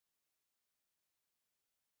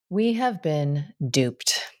We have been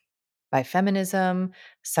duped by feminism,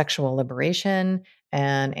 sexual liberation,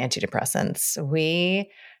 and antidepressants.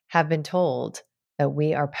 We have been told that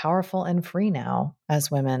we are powerful and free now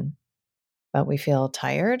as women, but we feel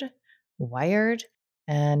tired, wired,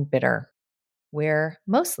 and bitter. We're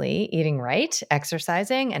mostly eating right,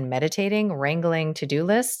 exercising and meditating, wrangling to do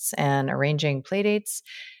lists, and arranging playdates.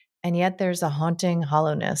 And yet there's a haunting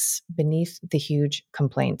hollowness beneath the huge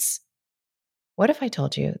complaints. What if I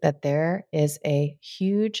told you that there is a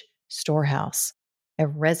huge storehouse, a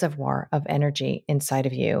reservoir of energy inside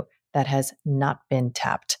of you that has not been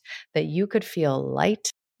tapped, that you could feel light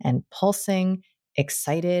and pulsing,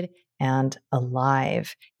 excited and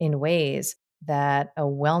alive in ways that a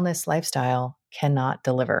wellness lifestyle cannot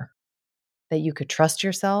deliver, that you could trust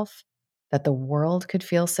yourself, that the world could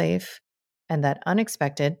feel safe, and that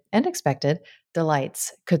unexpected and expected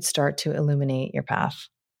delights could start to illuminate your path.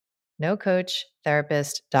 No coach,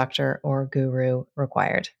 therapist, doctor, or guru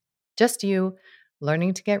required. Just you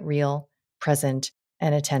learning to get real, present,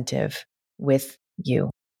 and attentive with you.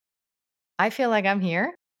 I feel like I'm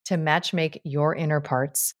here to matchmake your inner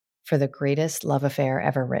parts for the greatest love affair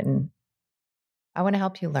ever written. I want to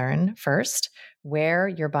help you learn first where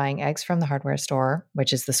you're buying eggs from the hardware store,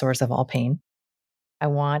 which is the source of all pain. I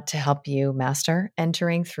want to help you master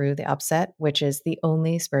entering through the upset, which is the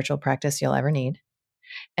only spiritual practice you'll ever need,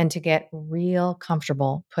 and to get real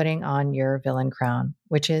comfortable putting on your villain crown,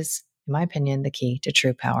 which is, in my opinion, the key to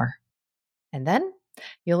true power. And then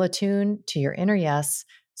you'll attune to your inner yes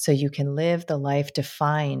so you can live the life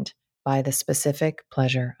defined by the specific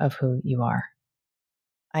pleasure of who you are.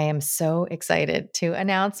 I am so excited to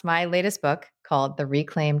announce my latest book called The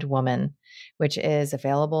Reclaimed Woman, which is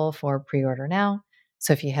available for pre-order now.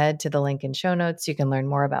 So if you head to the link in show notes, you can learn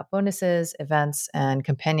more about bonuses, events, and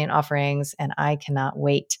companion offerings. And I cannot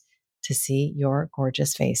wait to see your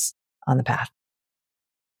gorgeous face on the path.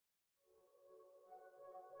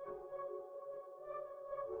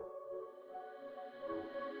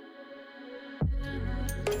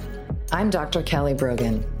 I'm Dr. Kelly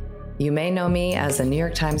Brogan. You may know me as a New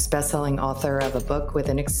York Times bestselling author of a book with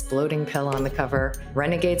an exploding pill on the cover,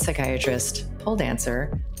 renegade psychiatrist, pole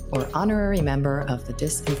dancer, or honorary member of the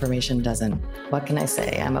Disinformation Dozen. What can I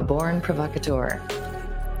say? I'm a born provocateur.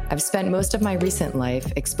 I've spent most of my recent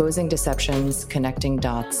life exposing deceptions, connecting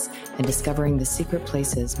dots, and discovering the secret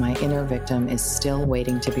places my inner victim is still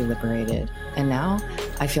waiting to be liberated. And now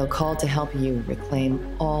I feel called to help you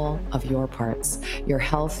reclaim all of your parts, your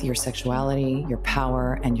health, your sexuality, your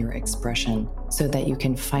power, and your expression, so that you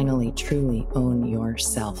can finally truly own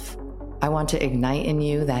yourself. I want to ignite in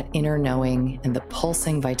you that inner knowing and the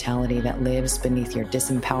pulsing vitality that lives beneath your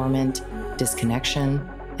disempowerment, disconnection,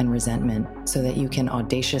 and resentment, so that you can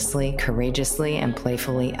audaciously, courageously, and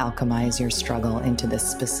playfully alchemize your struggle into the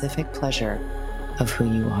specific pleasure of who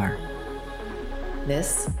you are.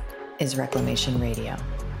 This is Reclamation Radio,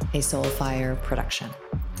 a Soulfire production.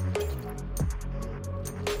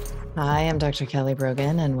 Hi, I'm Dr. Kelly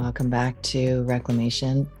Brogan, and welcome back to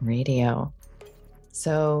Reclamation Radio.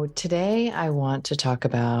 So today I want to talk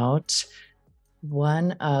about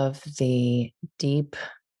one of the deep,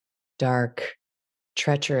 dark,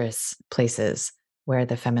 treacherous places where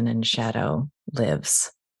the feminine shadow lives,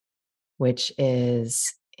 which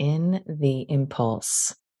is in the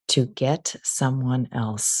impulse to get someone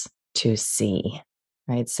else to see,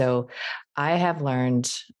 right? So I have learned,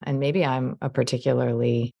 and maybe I'm a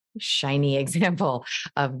particularly shiny example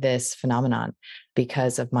of this phenomenon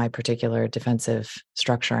because of my particular defensive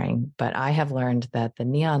structuring, but I have learned that the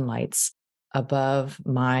neon lights above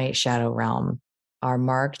my shadow realm are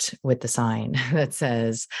marked with the sign that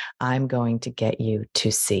says, I'm going to get you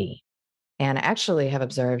to see. And I actually have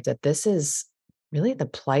observed that this is really the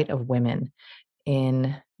plight of women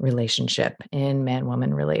in relationship, in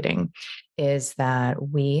man-woman relating, is that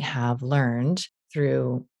we have learned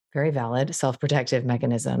through very valid self-protective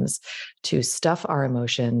mechanisms to stuff our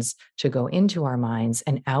emotions, to go into our minds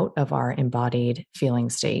and out of our embodied feeling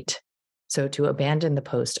state. So to abandon the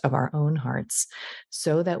post of our own hearts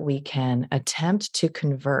so that we can attempt to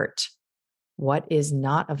convert what is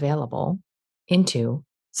not available into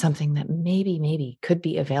something that maybe could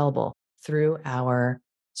be available through our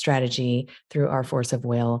strategy, through our force of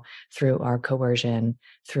will, through our coercion,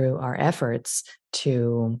 through our efforts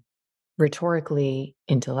to rhetorically,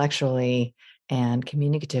 intellectually, and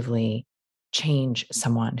communicatively change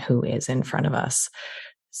someone who is in front of us.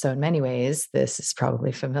 So in many ways, this is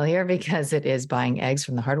probably familiar because it is buying eggs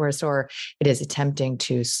from the hardware store. It is attempting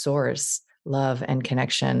to source love and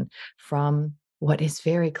connection from what is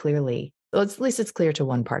very clearly Well, at least it's clear to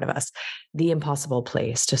one part of us, the impossible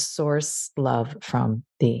place, to source love from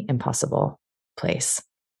the impossible place.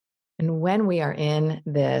 And when we are in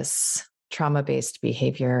this trauma based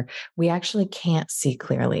behavior, we actually can't see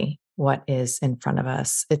clearly what is in front of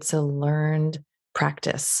us. It's a learned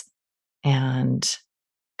practice and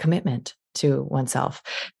commitment to oneself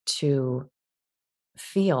to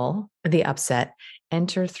feel the upset,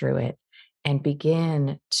 enter through it, and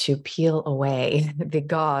begin to peel away the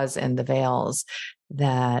gauze and the veils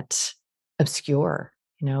that obscure,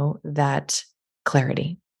 that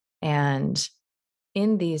clarity. And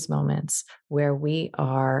in these moments where we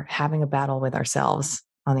are having a battle with ourselves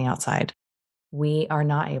on the outside, we are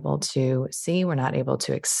not able to see, we're not able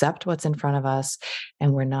to accept what's in front of us,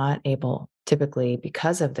 and we're not able, typically,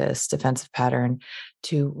 because of this defensive pattern,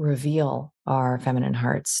 to reveal our feminine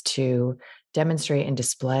hearts, to demonstrate and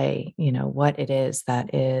display, what it is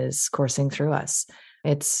that is coursing through us.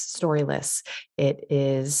 It's storyless. It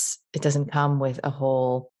doesn't come with a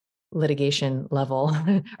whole litigation level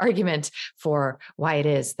argument for why it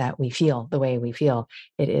is that we feel the way we feel.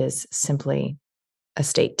 It is simply a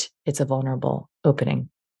state, it's a vulnerable opening.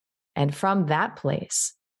 And from that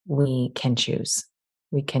place, we can choose.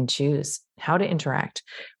 We can choose how to interact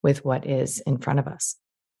with what is in front of us.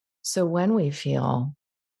 So when we feel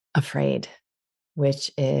afraid,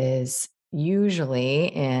 which is usually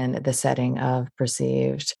in the setting of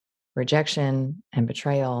perceived rejection and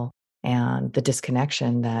betrayal and the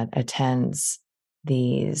disconnection that attends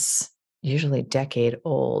these usually decade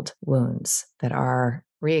old wounds that are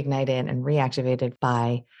reignited and reactivated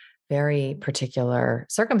by very particular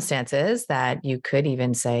circumstances that you could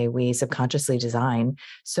even say we subconsciously design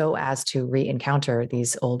so as to re-encounter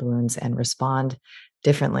these old wounds and respond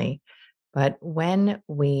differently. But when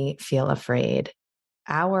we feel afraid,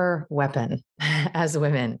 our weapon as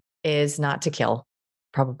women is not to kill,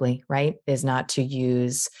 probably, right? Is not to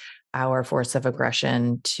use our force of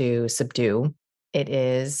aggression to subdue. It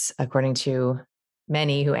is, according to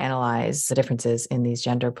many who analyze the differences in these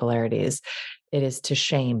gender polarities, it is to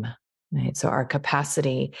shame, right? So our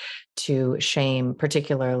capacity to shame,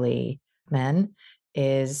 particularly men,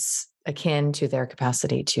 is akin to their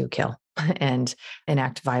capacity to kill and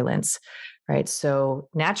enact violence, right? So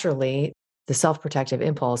naturally, the self-protective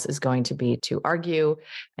impulse is going to be to argue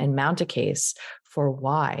and mount a case for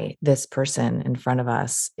why this person in front of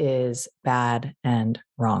us is bad and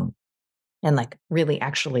wrong. And like really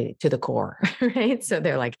actually to the core, right? So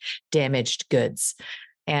they're like damaged goods.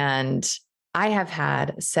 And I have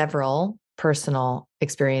had several personal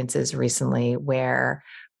experiences recently where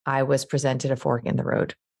I was presented a fork in the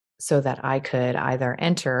road so that I could either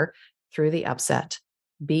enter through the upset,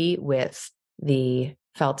 be with the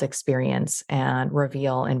felt experience and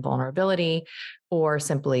reveal in vulnerability, or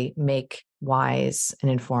simply make wise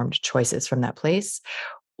and informed choices from that place.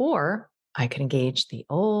 Or I could engage the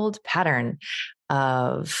old pattern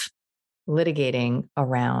of litigating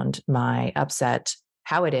around my upset,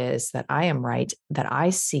 how it is that I am right, that I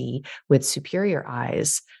see with superior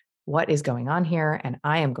eyes what is going on here, and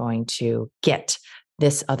I am going to get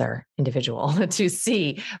this other individual to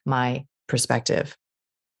see my perspective.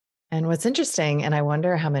 And what's interesting, and I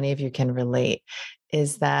wonder how many of you can relate,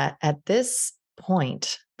 is that at this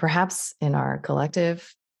point, perhaps in our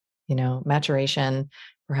collective, maturation,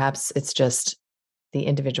 perhaps it's just the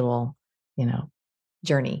individual, you know,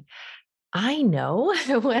 journey. I know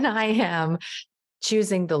when I am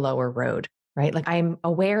choosing the lower road, right? Like I'm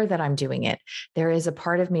aware that I'm doing it. There is a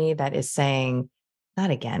part of me that is saying, not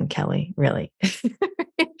again, Kelly, really.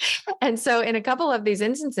 And so, in a couple of these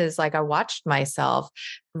instances, like I watched myself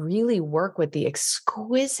really work with the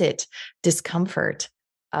exquisite discomfort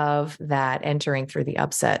of that entering through the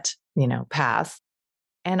upset, path.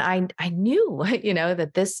 And I knew,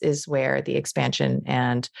 that this is where the expansion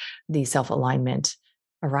and the self-alignment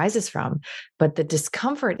arises from. But the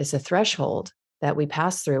discomfort is a threshold that we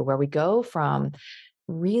pass through where we go from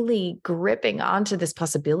really gripping onto this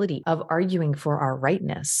possibility of arguing for our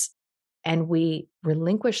rightness. And we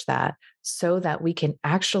relinquish that so that we can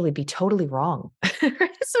actually be totally wrong. So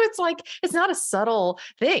it's like, it's not a subtle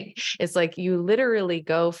thing. It's like you literally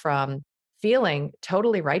go from feeling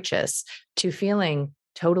totally righteous to feeling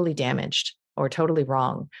totally damaged or totally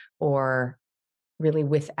wrong or really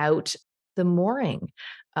without the mooring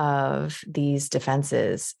of these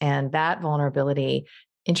defenses. And that vulnerability,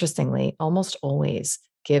 interestingly, almost always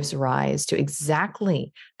gives rise to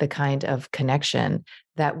exactly the kind of connection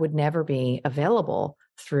that would never be available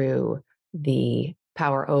through the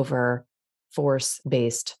power over force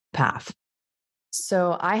based path.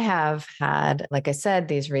 So I have had, like I said,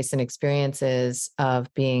 these recent experiences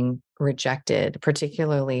of being rejected,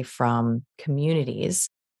 particularly from communities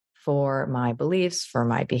for my beliefs, for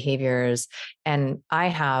my behaviors. And I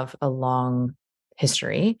have a long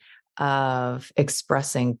history of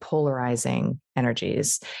expressing polarizing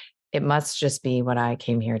energies. It must just be what I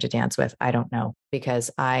came here to dance with. I don't know,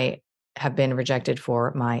 because I have been rejected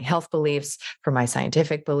for my health beliefs, for my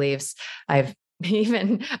scientific beliefs. I've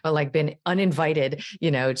even like been uninvited,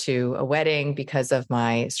 to a wedding because of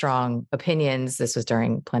my strong opinions. This was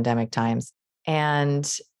during pandemic times.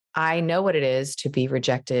 And I know what it is to be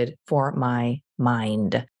rejected for my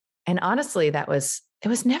mind. And honestly, it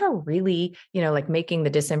was never really, like making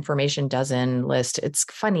the disinformation dozen list. It's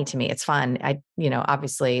funny to me. It's fun.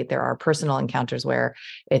 Obviously there are personal encounters where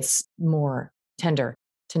it's more tender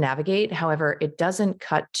to navigate. However, it doesn't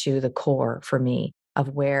cut to the core for me of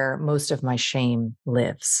where most of my shame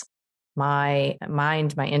lives. My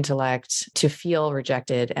mind, my intellect, to feel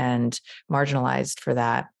rejected and marginalized for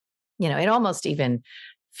that, it almost even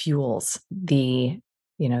fuels the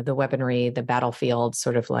weaponry, the battlefield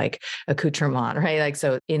sort of like accoutrement, right? Like,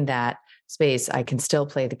 so in that space, I can still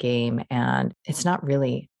play the game and it's not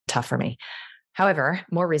really tough for me. However,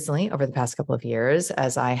 more recently, over the past couple of years,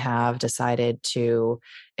 as I have decided to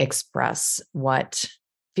express what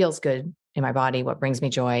feels good in my body, what brings me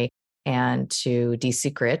joy, and to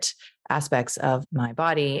desecret aspects of my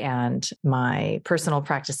body and my personal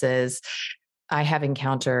practices, I have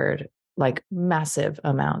encountered like massive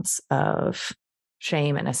amounts of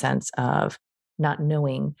shame and a sense of not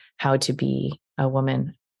knowing how to be a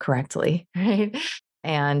woman correctly, right?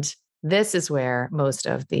 And this is where most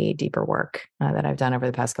of the deeper work that I've done over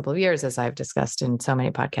the past couple of years, as I've discussed in so many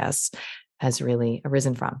podcasts, has really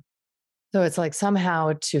arisen from. So it's like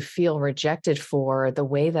somehow to feel rejected for the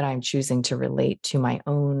way that I'm choosing to relate to my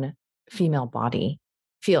own female body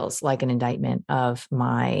feels like an indictment of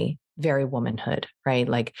my very womanhood, right?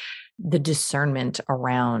 Like the discernment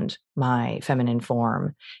around my feminine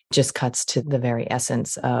form just cuts to the very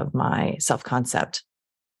essence of my self concept.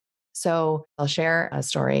 So I'll share a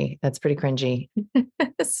story that's pretty cringy.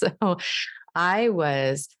 So I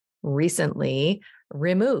was recently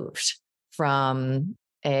removed from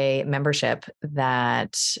a membership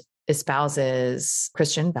that espouses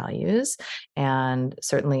Christian values. And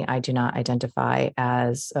certainly, I do not identify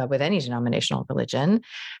as with any denominational religion.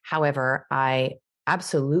 However, I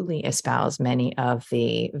absolutely espouse many of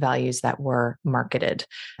the values that were marketed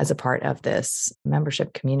as a part of this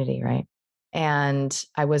membership community, right? And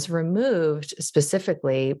I was removed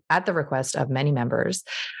specifically at the request of many members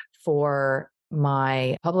for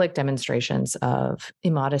my public demonstrations of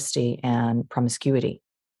immodesty and promiscuity.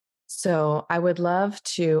 So I would love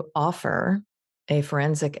to offer a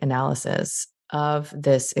forensic analysis of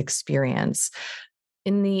this experience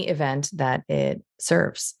in the event that it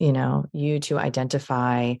serves, you to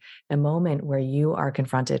identify a moment where you are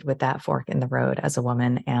confronted with that fork in the road as a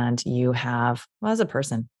woman and you have, well, as a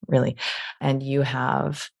person, really, and you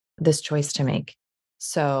have this choice to make.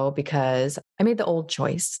 So, because I made the old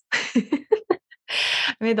choice, I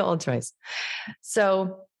made the old choice.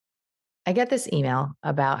 So, I get this email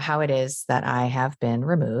about how it is that I have been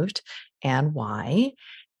removed and why.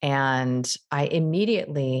 And I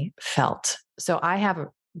immediately felt so I have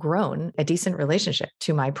grown a decent relationship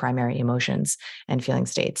to my primary emotions and feeling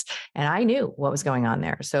states. And I knew what was going on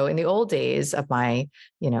there. So in the old days of my,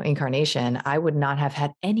 incarnation, I would not have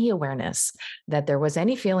had any awareness that there was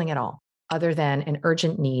any feeling at all other than an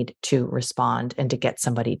urgent need to respond and to get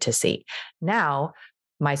somebody to see. Now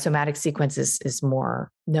my somatic sequence is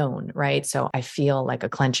more known, right? So I feel like a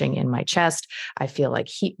clenching in my chest. I feel like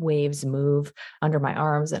heat waves move under my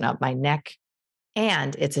arms and up my neck.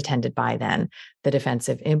 And it's attended by then the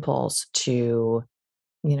defensive impulse to,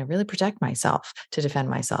 really protect myself, to defend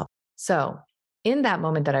myself. So in that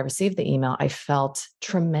moment that I received the email, I felt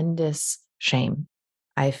tremendous shame.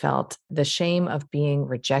 I felt the shame of being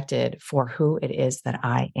rejected for who it is that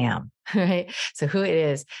I am, right? So, who it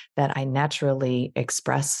is that I naturally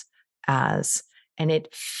express as. And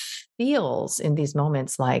it feels in these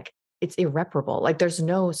moments like it's irreparable. Like there's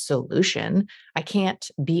no solution. I can't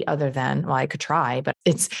be other than, well, I could try, but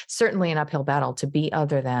it's certainly an uphill battle to be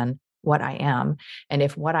other than what I am. And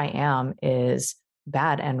if what I am is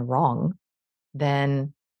bad and wrong,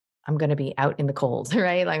 then I'm going to be out in the cold,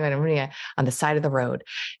 right? Like I'm going to be on the side of the road.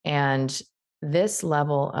 And this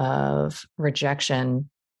level of rejection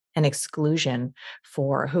and exclusion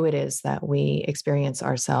for who it is that we experience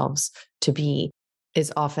ourselves to be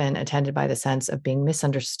is often attended by the sense of being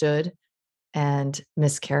misunderstood and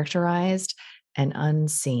mischaracterized and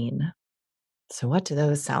unseen. So, what do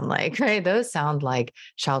those sound like? Right? Those sound like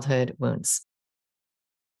childhood wounds.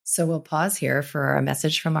 So, we'll pause here for a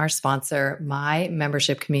message from our sponsor, my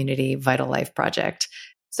membership community, Vital Life Project.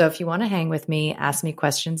 So, if you want to hang with me, ask me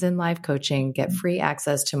questions in live coaching, get free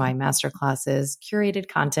access to my masterclasses, curated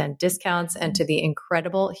content, discounts, and to the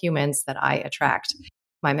incredible humans that I attract,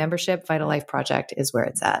 my membership, Vital Life Project, is where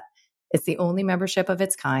it's at. It's the only membership of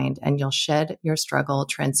its kind, and you'll shed your struggle,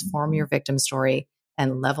 transform your victim story,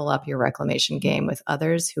 and level up your reclamation game with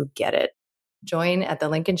others who get it. Join at the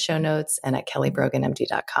link in show notes and at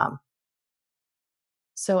kellybroganmd.com.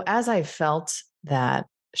 So as I felt that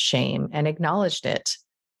shame and acknowledged it,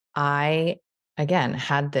 I again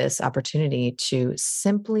had this opportunity to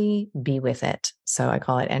simply be with it. So I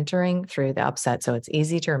call it entering through the upset. So it's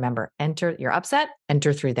easy to remember. Enter, you're upset,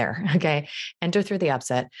 enter through there. Okay. Enter through the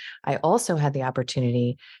upset. I also had the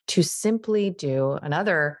opportunity to simply do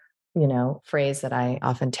another, phrase that I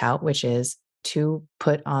often tout, which is to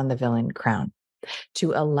put on the villain crown,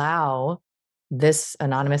 to allow this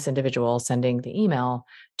anonymous individual sending the email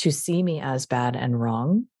to see me as bad and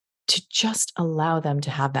wrong, to just allow them to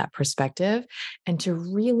have that perspective and to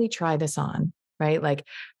really try this on, right? Like,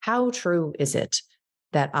 how true is it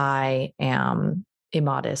that I am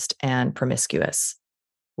immodest and promiscuous?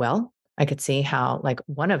 Well, I could see how, like,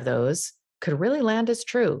 one of those could really land as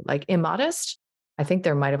true. Like, immodest, I think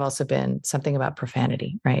there might have also been something about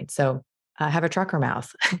profanity, right? So, I have a trucker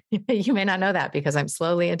mouth. You may not know that because I'm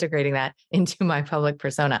slowly integrating that into my public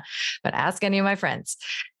persona, but ask any of my friends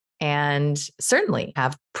and certainly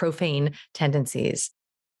have profane tendencies.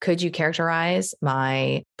 Could you characterize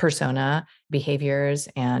my persona, behaviors,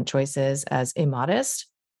 and choices as immodest?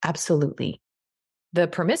 Absolutely. The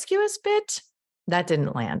promiscuous bit, that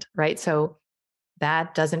didn't land, right? So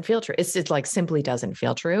that doesn't feel true. It's like simply doesn't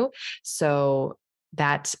feel true. So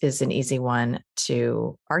that is an easy one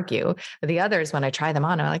to argue. The others, when I try them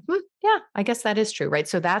on, I'm like, yeah, I guess that is true, right?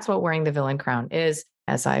 So that's what wearing the villain crown is,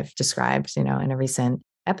 as I've described, in a recent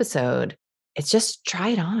episode. It's just try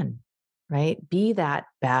it on, right? Be that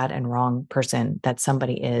bad and wrong person that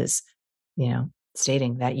somebody is,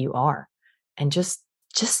 stating that you are, and just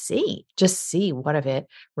see what of it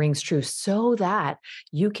rings true so that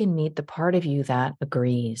you can meet the part of you that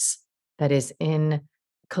agrees, that is in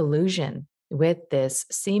collusion with this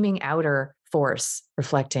seeming outer force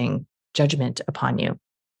reflecting judgment upon you.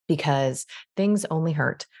 Because things only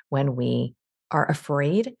hurt when we are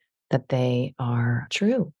afraid that they are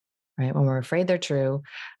true, right? When we're afraid they're true,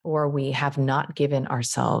 or we have not given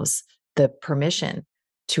ourselves the permission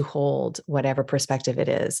to hold whatever perspective it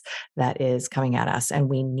is that is coming at us. And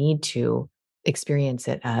we need to experience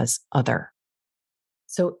it as other.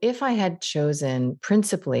 So if I had chosen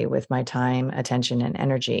principally with my time, attention, and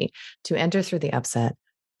energy to enter through the upset,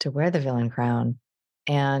 to wear the villain crown,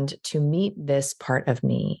 and to meet this part of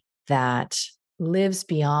me that lives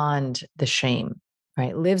beyond the shame,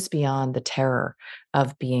 right? Lives beyond the terror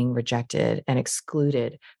of being rejected and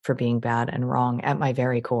excluded for being bad and wrong at my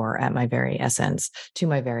very core, at my very essence, to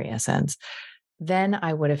my very essence, then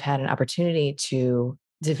I would have had an opportunity to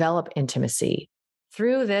develop intimacy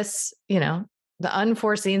through this, the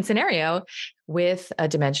unforeseen scenario with a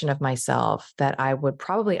dimension of myself that I would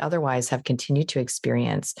probably otherwise have continued to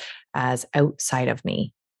experience as outside of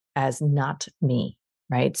me, as not me,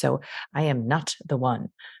 right? So I am not the one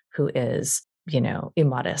who is,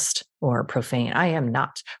 immodest or profane. I am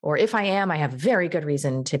not. Or if I am, I have very good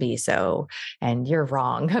reason to be so. And you're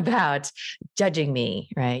wrong about judging me,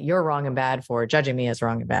 right? You're wrong and bad for judging me as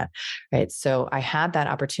wrong and bad, right? So I had that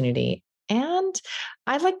opportunity and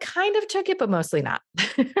I kind of took it, but mostly not.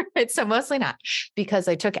 Right. So mostly not because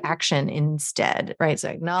I took action instead. Right. So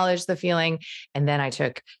I acknowledged the feeling and then I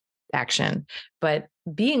took action. But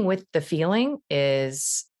being with the feeling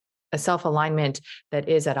is a self alignment that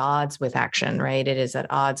is at odds with action, right? It is at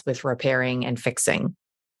odds with repairing and fixing.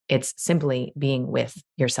 It's simply being with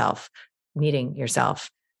yourself, meeting yourself,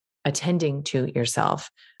 attending to yourself,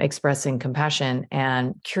 expressing compassion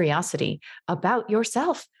and curiosity about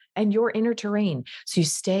yourself and your inner terrain. So you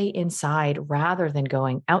stay inside rather than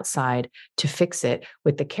going outside to fix it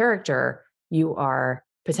with the character you are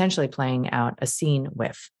potentially playing out a scene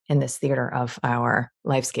with in this theater of our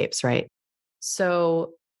lifescapes, right?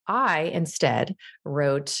 So I instead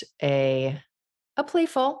wrote a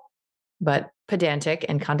playful but pedantic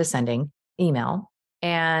and condescending email.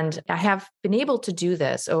 And I have been able to do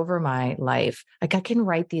this over my life. Like, I can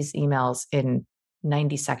write these emails in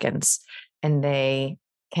 90 seconds and they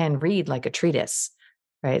can read like a treatise,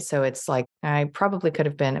 right? So it's like I probably could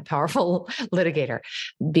have been a powerful litigator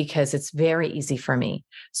because it's very easy for me.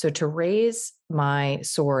 So to raise my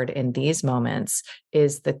sword in these moments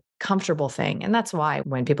is the comfortable thing. And that's why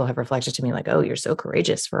when people have reflected to me like, oh, you're so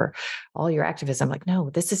courageous for all your activism, like, no,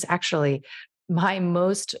 this is actually my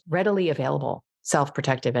most readily available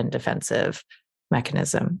self-protective and defensive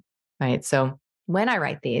mechanism, right? So when I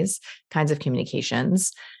write these kinds of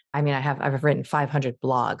communications, I mean, I've written 500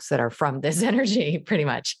 blogs that are from this energy pretty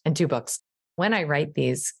much, and 2 books. When I write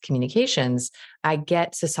these communications, I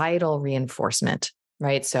get societal reinforcement,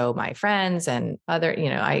 right? So my friends and other,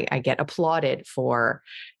 I get applauded for,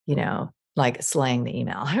 like slaying the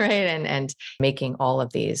email, right? And making all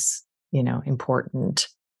of these, important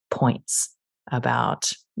points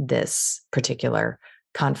about this particular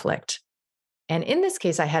conflict. And in this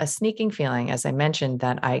case, I had a sneaking feeling, as I mentioned,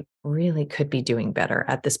 that I really could be doing better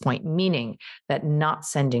at this point, meaning that not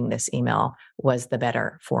sending this email was the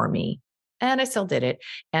better for me. And I still did it.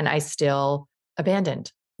 And I still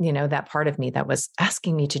abandoned, that part of me that was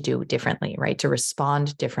asking me to do differently, right? To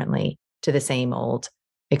respond differently to the same old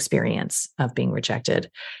experience of being rejected.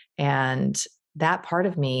 And that part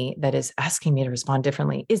of me that is asking me to respond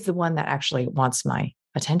differently is the one that actually wants my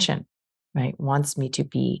attention, right? Wants me to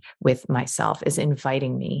be with myself, is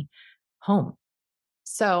inviting me home.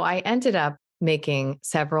 So I ended up making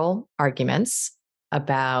several arguments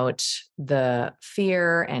about the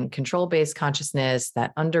fear and control based consciousness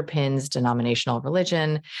that underpins denominational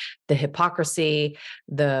religion, the hypocrisy,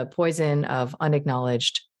 the poison of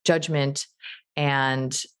unacknowledged judgment.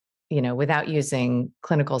 And, without using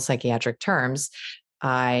clinical psychiatric terms,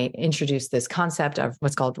 I introduced this concept of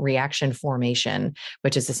what's called reaction formation,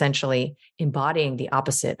 which is essentially embodying the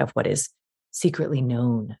opposite of what is secretly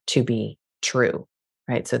known to be true,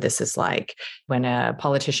 right? So this is like when a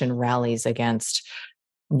politician rallies against,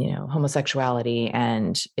 homosexuality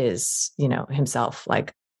and is, himself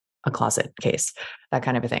like a closet case, that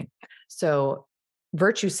kind of a thing. So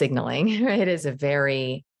virtue signaling, right, it's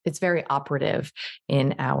very operative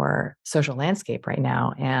in our social landscape right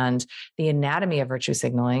now. And the anatomy of virtue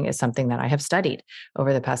signaling is something that I have studied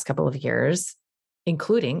over the past couple of years,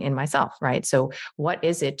 including in myself, right? So what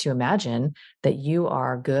is it to imagine that you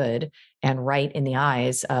are good and right in the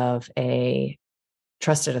eyes of a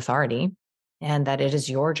trusted authority, and that it is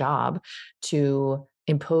your job to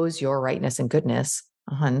impose your rightness and goodness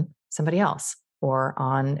on somebody else or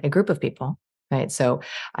on a group of people, right? So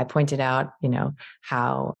I pointed out,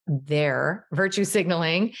 how their virtue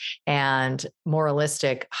signaling and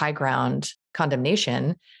moralistic high ground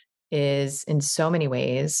condemnation is in so many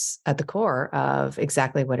ways at the core of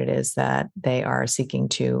exactly what it is that they are seeking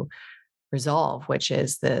to resolve, which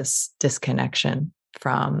is this disconnection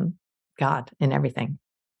from God in everything.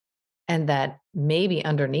 And that maybe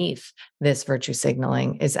underneath this virtue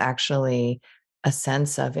signaling is actually a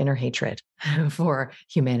sense of inner hatred for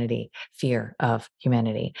humanity, fear of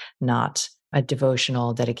humanity, not a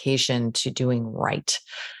devotional dedication to doing right,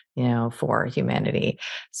 for humanity.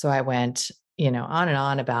 So I went, on and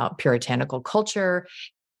on about puritanical culture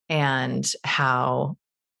and how,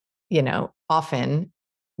 often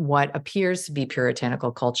what appears to be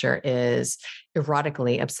puritanical culture is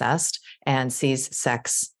erotically obsessed and sees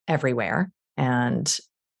sex everywhere. And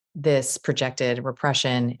this projected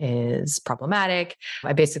repression is problematic.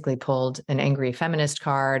 I basically pulled an angry feminist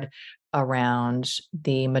card around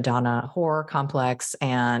the Madonna whore complex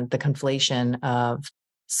and the conflation of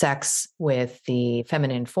sex with the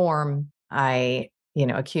feminine form. I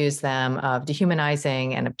accused them of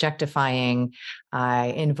dehumanizing and objectifying. I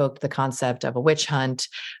invoked the concept of a witch hunt.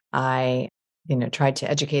 I tried to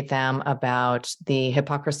educate them about the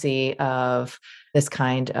hypocrisy of this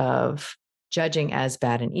kind of judging as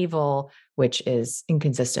bad and evil, which is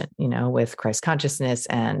inconsistent, with Christ consciousness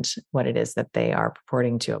and what it is that they are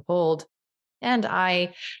purporting to uphold. And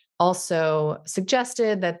I also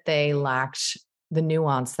suggested that they lacked the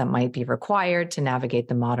nuance that might be required to navigate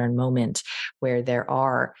the modern moment where there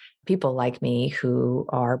are people like me who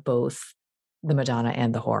are both the Madonna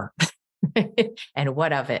and the whore. And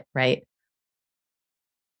what of it, right?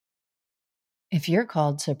 If you're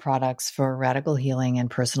called to products for radical healing and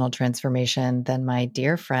personal transformation, then my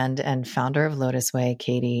dear friend and founder of Lotus Way,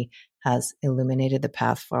 Katie, has illuminated the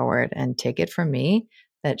path forward. And take it from me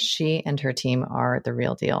that she and her team are the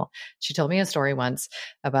real deal. She told me a story once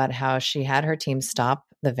about how she had her team stop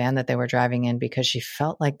the van that they were driving in because she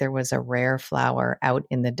felt like there was a rare flower out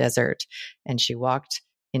in the desert. And she walked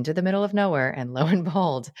into the middle of nowhere, and lo and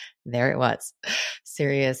behold, there it was.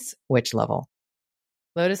 Serious witch level.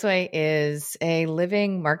 Lotus Way is a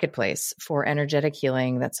living marketplace for energetic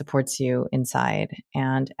healing that supports you inside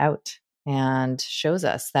and out and shows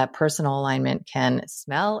us that personal alignment can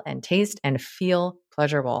smell and taste and feel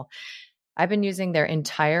pleasurable. I've been using their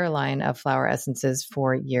entire line of flower essences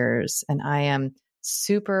for years, and I am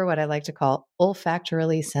super, what I like to call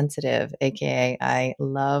olfactorily sensitive, AKA I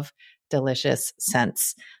love delicious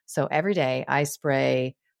scents. So every day I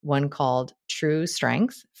spray one called True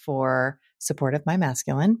Strength for support of my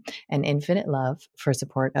masculine and Infinite Love for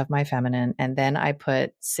support of my feminine. And then I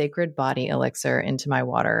put Sacred Body Elixir into my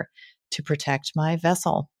water to protect my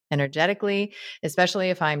vessel energetically, especially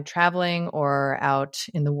if I'm traveling or out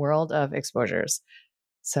in the world of exposures.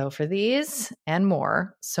 So for these and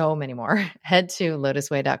more, so many more, head to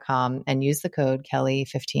lotusway.com and use the code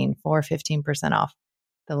Kelly15 for 15% off.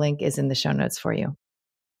 The link is in the show notes for you.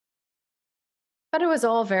 But it was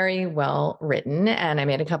all very well written, and I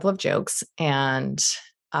made a couple of jokes, and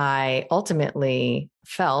I ultimately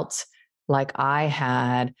felt like I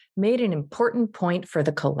had made an important point for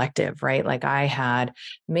the collective, right? Like I had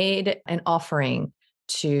made an offering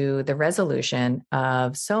to the resolution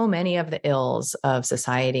of so many of the ills of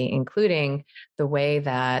society, including the way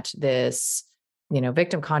that this,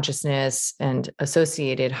 victim consciousness and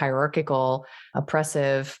associated hierarchical,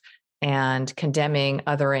 oppressive, and condemning,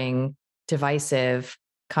 othering, divisive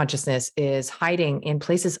consciousness is hiding in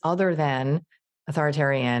places other than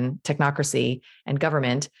authoritarian technocracy and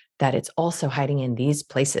government, that it's also hiding in these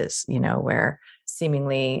places, where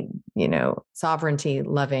seemingly, sovereignty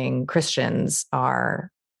loving Christians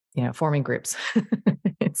are, forming groups.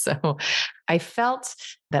 So I felt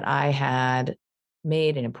that I had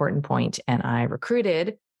made an important point, and I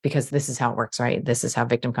recruited, because this is how it works, right? This is how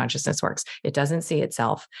victim consciousness works. It doesn't see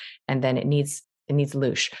itself, and then it needs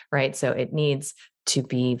loosh, right? So it needs to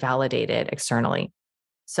be validated externally.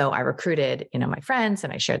 So I recruited, my friends,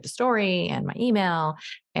 and I shared the story and my email,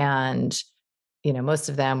 and most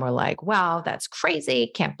of them were like, wow, that's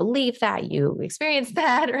crazy. Can't believe that you experienced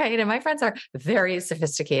that. Right. And my friends are very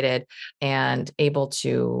sophisticated and able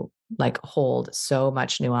to like hold so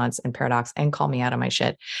much nuance and paradox and call me out on my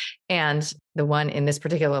shit. And the one in this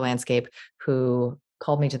particular landscape who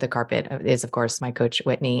called me to the carpet is, of course, my coach,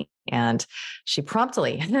 Whitney. And she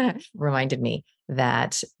promptly reminded me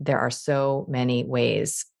that there are so many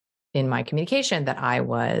ways in my communication that I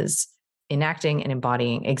was enacting and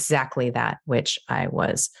embodying exactly that which I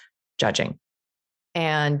was judging.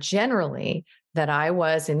 And generally, that I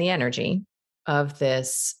was in the energy of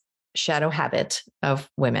this shadow habit of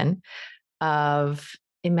women, of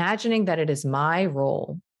imagining that it is my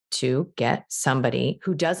role to get somebody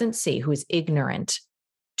who doesn't see, who is ignorant,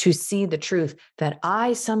 to see the truth that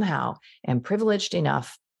I somehow am privileged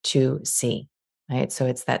enough to see. Right. So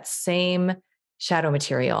it's that same shadow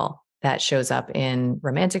material that shows up in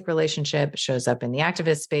romantic relationship, shows up in the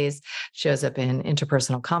activist space, shows up in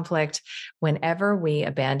interpersonal conflict. Whenever we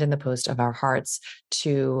abandon the post of our hearts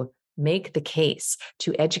to make the case,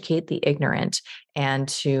 to educate the ignorant, and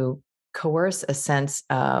to coerce a sense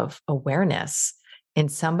of awareness in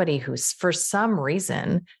somebody who's for some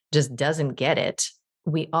reason just doesn't get it,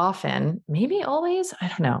 we often, maybe always, I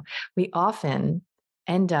don't know, we often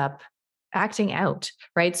end up acting out,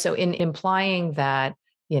 right? So in implying that,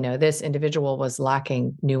 this individual was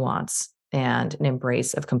lacking nuance and an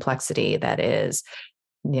embrace of complexity that is,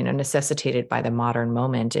 necessitated by the modern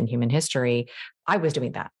moment in human history, I was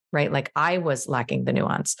doing that, right? Like I was lacking the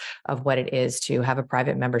nuance of what it is to have a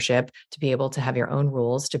private membership, to be able to have your own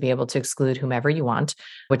rules, to be able to exclude whomever you want,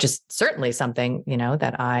 which is certainly something,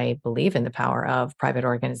 that I believe in the power of private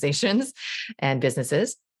organizations and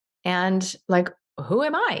businesses. And like, who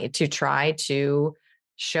am I to try to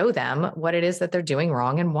show them what it is that they're doing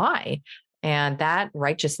wrong and why? And that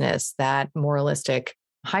righteousness, that moralistic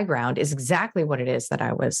high ground is exactly what it is that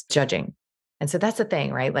I was judging. And so that's the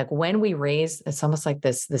thing, right? Like when we raise, it's almost like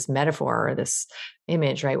this metaphor or this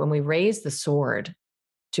image, right? When we raise the sword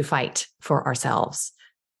to fight for ourselves,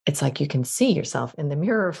 it's like you can see yourself in the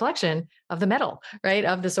mirror reflection of the metal, right?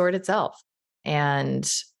 Of the sword itself. And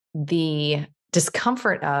the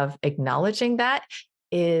discomfort of acknowledging that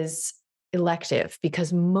is elective,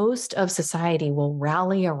 because most of society will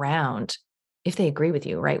rally around, if they agree with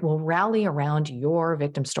you, right, will rally around your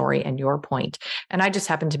victim story and your point. And I just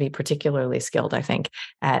happen to be particularly skilled, I think,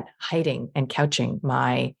 at hiding and couching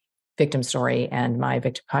my victim story and my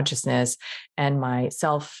victim consciousness and my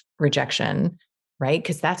self rejection, right?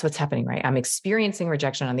 Because that's what's happening, right? I'm experiencing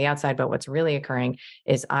rejection on the outside, but what's really occurring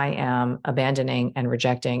is I am abandoning and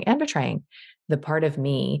rejecting and betraying the part of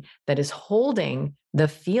me that is holding the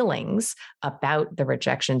feelings about the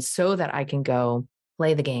rejection so that I can go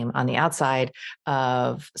play the game on the outside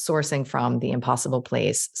of sourcing from the impossible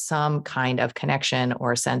place some kind of connection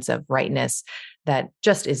or sense of rightness that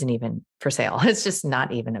just isn't even for sale. It's just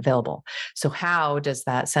not even available. So how does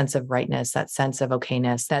that sense of rightness, that sense of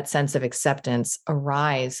okayness, that sense of acceptance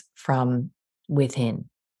arise from within?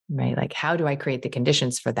 right? Like, how do I create the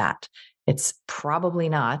conditions for that? It's probably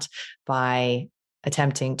not by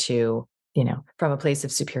attempting to, from a place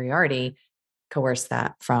of superiority, coerce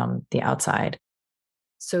that from the outside.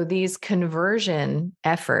 So these conversion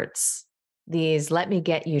efforts, these let me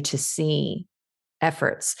get you to see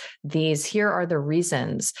efforts, these here are the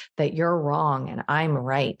reasons that you're wrong and I'm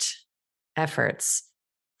right efforts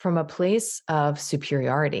from a place of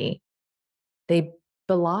superiority, they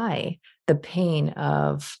belie the pain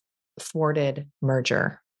of thwarted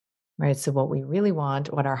merger, right? So what we really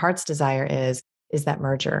want, what our heart's desire is that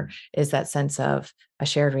merger, is that sense of a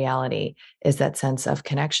shared reality, is that sense of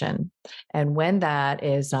connection. And when that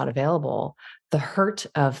is not available, the hurt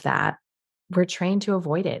of that, we're trained to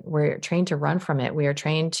avoid it. We're trained to run from it. We are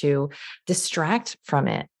trained to distract from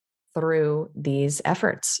it through these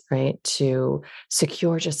efforts, right? To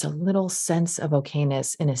secure just a little sense of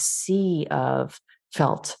okayness in a sea of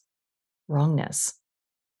felt wrongness.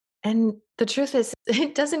 And the truth is,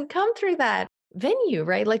 it doesn't come through that venue,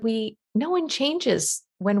 right? Like no one changes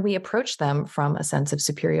when we approach them from a sense of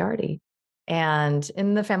superiority. And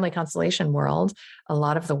in the family constellation world, a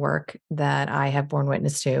lot of the work that I have borne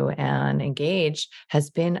witness to and engaged has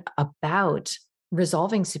been about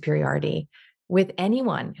resolving superiority with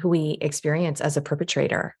anyone who we experience as a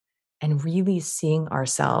perpetrator and really seeing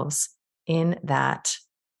ourselves in that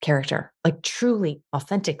character, like truly,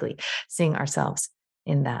 authentically seeing ourselves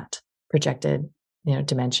in that projected,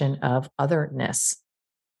 dimension of otherness.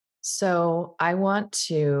 So I want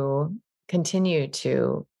to continue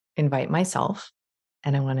to invite myself,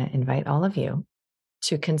 and I want to invite all of you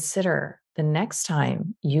to consider the next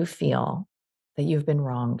time you feel that you've been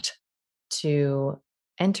wronged, to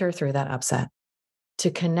enter through that upset,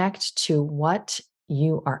 to connect to what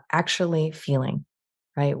you are actually feeling,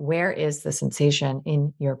 right? Where is the sensation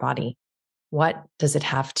in your body? What does it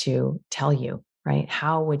have to tell you, right?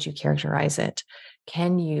 How would you characterize it?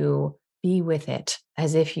 Can you be with it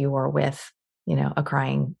as if you were with, a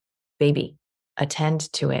crying baby?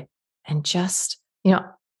 Attend to it and just,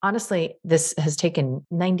 honestly, this has taken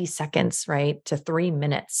 90 seconds, right, to 3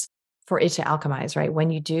 minutes for it to alchemize, right? When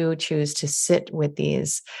you do choose to sit with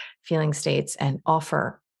these feeling states and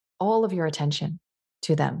offer all of your attention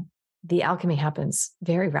to them, the alchemy happens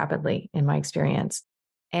very rapidly in my experience.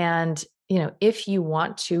 And if you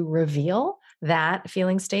want to reveal that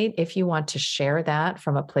feeling state, if you want to share that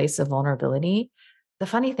from a place of vulnerability, the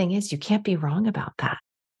funny thing is you can't be wrong about that.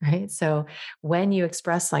 Right. So when you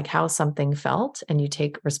express like how something felt and you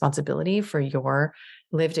take responsibility for your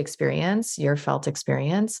lived experience, your felt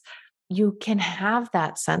experience, you can have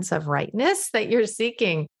that sense of rightness that you're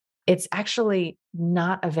seeking. It's actually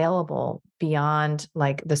not available beyond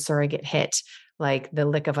like the surrogate hit, like the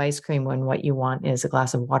lick of ice cream when what you want is a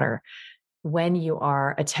glass of water. When you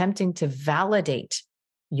are attempting to validate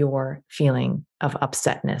your feeling of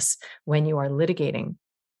upsetness, when you are litigating,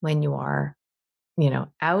 when you are,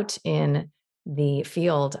 out in the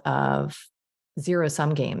field of zero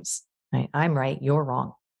sum games, right? I'm right, you're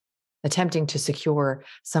wrong, attempting to secure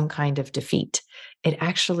some kind of defeat, it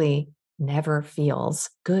actually never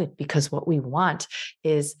feels good because what we want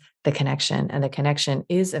is the connection, and the connection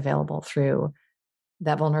is available through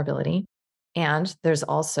that vulnerability. And there's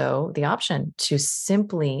also the option to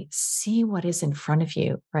simply see what is in front of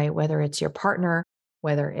you, right? Whether it's your partner,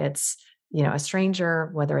 whether it's, a stranger,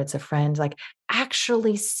 whether it's a friend, like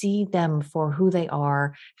actually see them for who they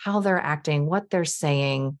are, how they're acting, what they're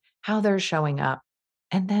saying, how they're showing up,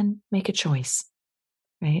 and then make a choice,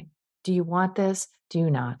 right? Do you want this? Do you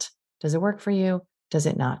not? Does it work for you? Does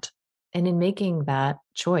it not? And in making that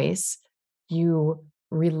choice, you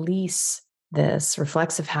release this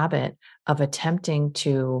reflexive habit of attempting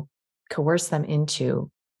to coerce them into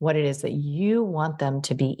what it is that you want them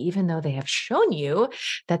to be, even though they have shown you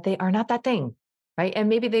that they are not that thing, right? And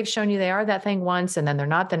maybe they've shown you they are that thing once and then they're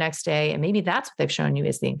not the next day. And maybe that's what they've shown you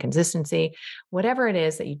is the inconsistency. Whatever it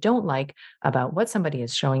is that you don't like about what somebody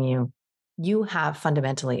is showing you, you have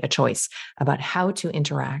fundamentally a choice about how to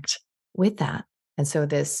interact with that. And so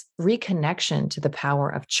this reconnection to the power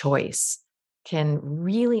of choice can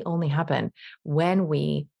really only happen when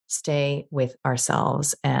we stay with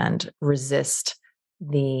ourselves and resist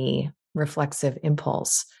the reflexive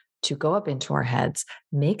impulse to go up into our heads,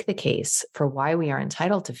 make the case for why we are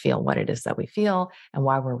entitled to feel what it is that we feel and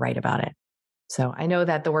why we're right about it. So I know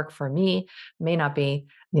that the work for me may not be,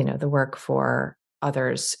 the work for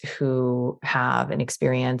others who have an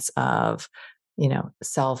experience of,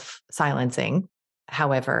 self silencing.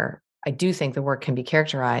 However, I do think the work can be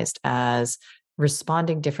characterized as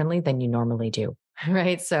responding differently than you normally do.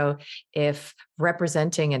 right? So if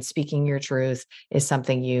representing and speaking your truth is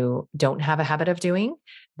something you don't have a habit of doing,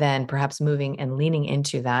 then perhaps moving and leaning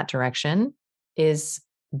into that direction is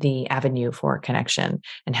the avenue for connection.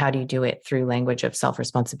 And how do you do it? Through language of self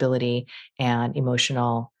responsibility and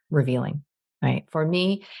emotional revealing, right? For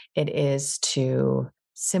me, it is to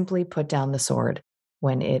simply put down the sword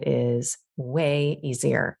when it is way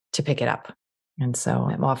easier to pick it up. And so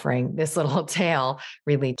I'm offering this little tale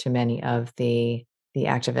really to many of the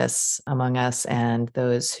activists among us and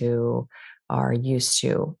those who are used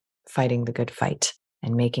to fighting the good fight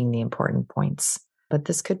and making the important points. But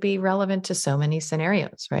this could be relevant to so many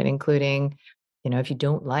scenarios, right? Including, if you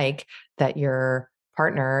don't like that your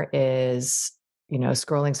partner is,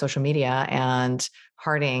 scrolling social media and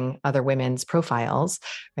hearting other women's profiles,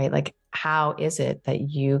 right? Like, how is it that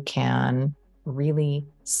you can really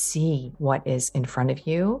see what is in front of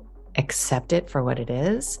you, accept it for what it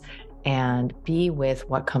is, and be with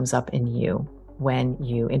what comes up in you when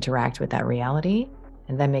you interact with that reality,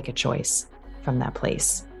 and then make a choice from that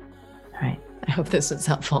place. All right. I hope this was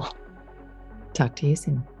helpful. Talk to you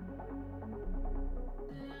soon.